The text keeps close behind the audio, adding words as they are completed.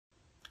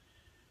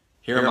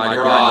Here in my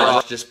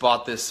garage, just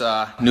bought this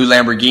new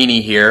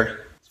Lamborghini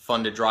here. It's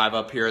fun to drive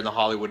up here in the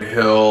Hollywood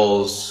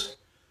Hills.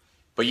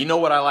 But you know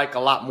what I like a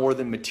lot more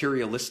than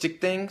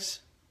materialistic things?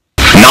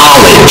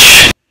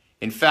 Knowledge!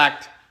 In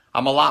fact,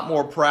 I'm a lot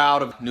more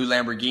proud of new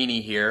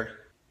Lamborghini here.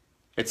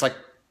 It's like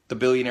the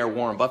billionaire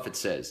Warren Buffett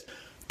says,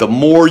 the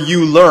more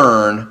you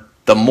learn,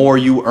 the more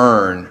you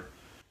earn.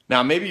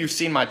 Now, maybe you've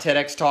seen my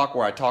TEDx talk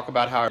where I talk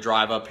about how I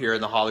drive up here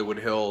in the Hollywood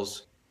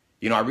Hills.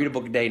 You know, I read a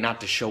book a day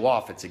not to show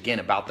off. It's, again,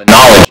 about the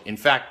knowledge. In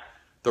fact,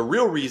 the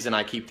real reason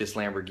I keep this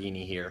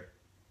Lamborghini here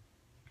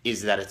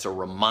is that it's a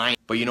reminder.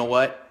 But you know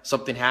what?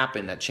 Something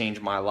happened that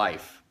changed my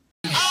life.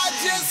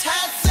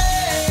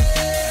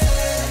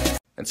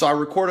 And so I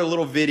recorded a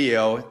little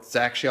video. It's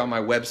actually on my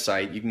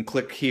website. You can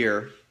click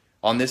here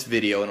on this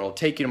video and it'll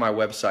take you to my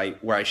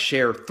website where I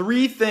share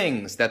 3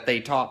 things that they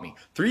taught me.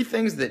 3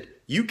 things that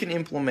you can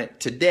implement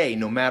today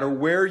no matter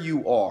where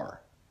you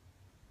are.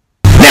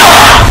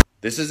 Now,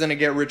 this isn't a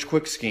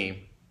get-rich-quick scheme.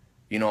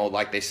 You know,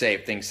 like they say,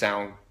 if things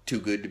sound too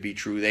good to be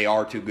true, they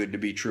are too good to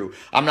be true.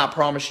 I'm not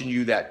promising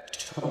you that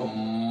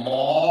tomorrow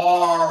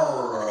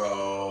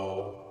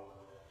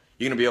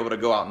you're going to be able to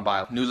go out and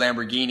buy a new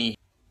Lamborghini.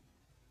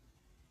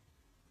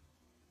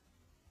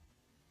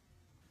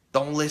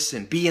 Don't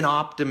listen. Be an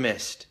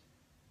optimist.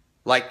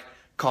 Like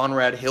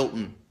Conrad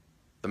Hilton,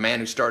 the man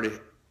who started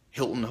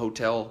Hilton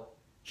Hotel,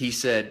 he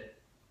said,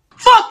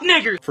 "Fuck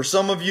niggers!" For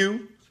some of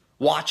you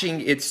watching,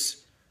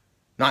 it's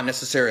not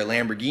necessarily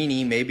a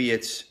Lamborghini, maybe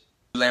it's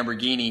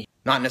Lamborghini.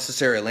 Not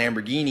necessarily a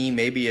Lamborghini,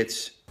 maybe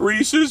it's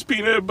Reese's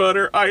Peanut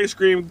Butter Ice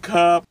Cream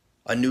Cup.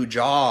 A new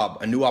job,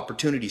 a new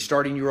opportunity,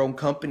 starting your own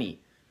company.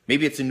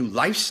 Maybe it's a new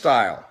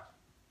lifestyle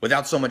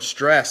without so much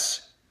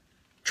stress,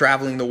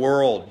 traveling the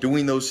world,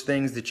 doing those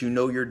things that you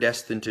know you're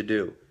destined to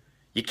do.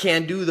 You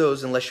can't do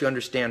those unless you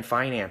understand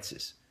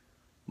finances.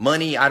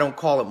 Money, I don't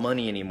call it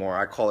money anymore.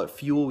 I call it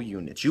fuel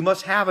units. You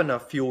must have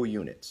enough fuel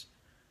units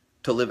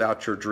to live out your dream.